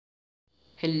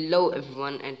Hello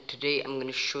everyone, and today I'm going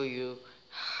to show you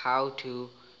how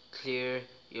to clear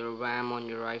your RAM on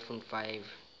your iPhone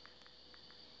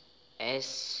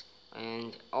 5s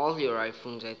and all your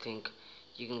iPhones. I think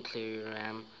you can clear your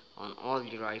RAM on all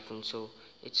your iPhones. So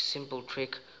it's a simple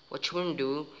trick. What you want to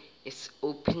do is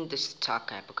open the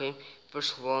stock app. Okay,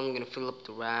 first of all I'm going to fill up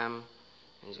the RAM.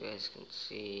 As you guys can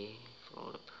see, fill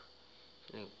up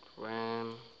like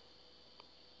RAM.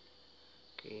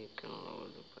 Okay, you can lower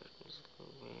the buttons a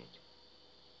little bit.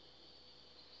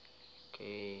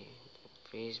 Okay,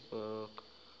 Facebook,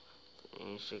 then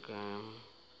Instagram,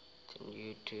 then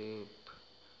YouTube,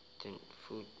 then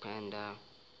Food Panda,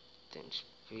 then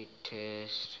Speed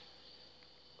Test,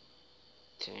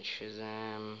 then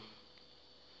Shazam,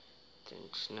 then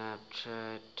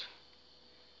Snapchat.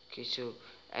 Okay, so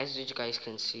as you guys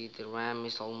can see, the RAM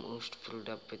is almost filled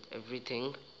up with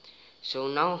everything. So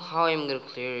now how I'm gonna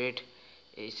clear it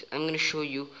is I'm gonna show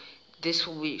you. This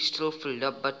will be still filled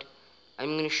up, but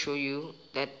I'm gonna show you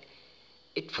that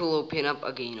it will open up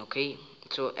again. Okay,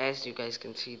 so as you guys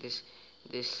can see,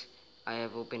 this I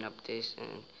have opened up this,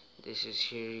 and this is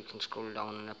here. You can scroll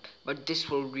down and up, but this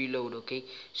will reload. Okay,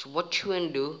 so what you want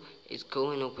to do is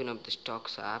go and open up the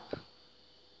stocks app,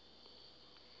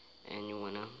 and you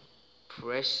wanna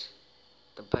press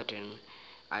the button.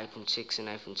 iPhone 6 and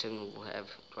iPhone 7 will have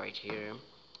right here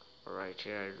or right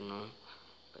here, I don't know,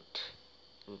 but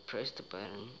you press the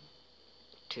button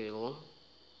till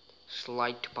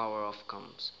slide to power off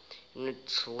comes. And when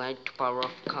slide to power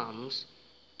off comes,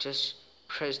 just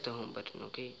press the home button.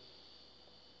 Okay,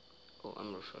 oh,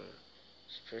 I'm not sure.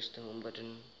 Just press the home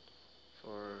button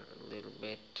for a little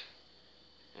bit,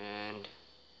 and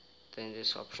then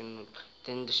this option,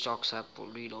 then the stocks app will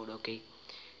reload. Okay,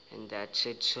 and that's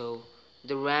it. So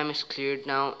the RAM is cleared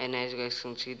now, and as you guys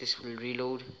can see, this will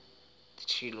reload.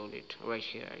 It's reloaded right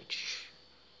here.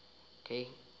 Okay,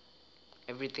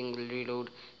 everything will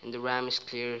reload, and the RAM is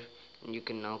clear, and you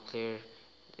can now clear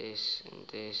this and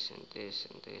this and this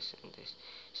and this and this.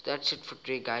 So that's it for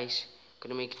today, guys.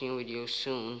 Gonna make new videos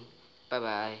soon. Bye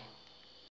bye.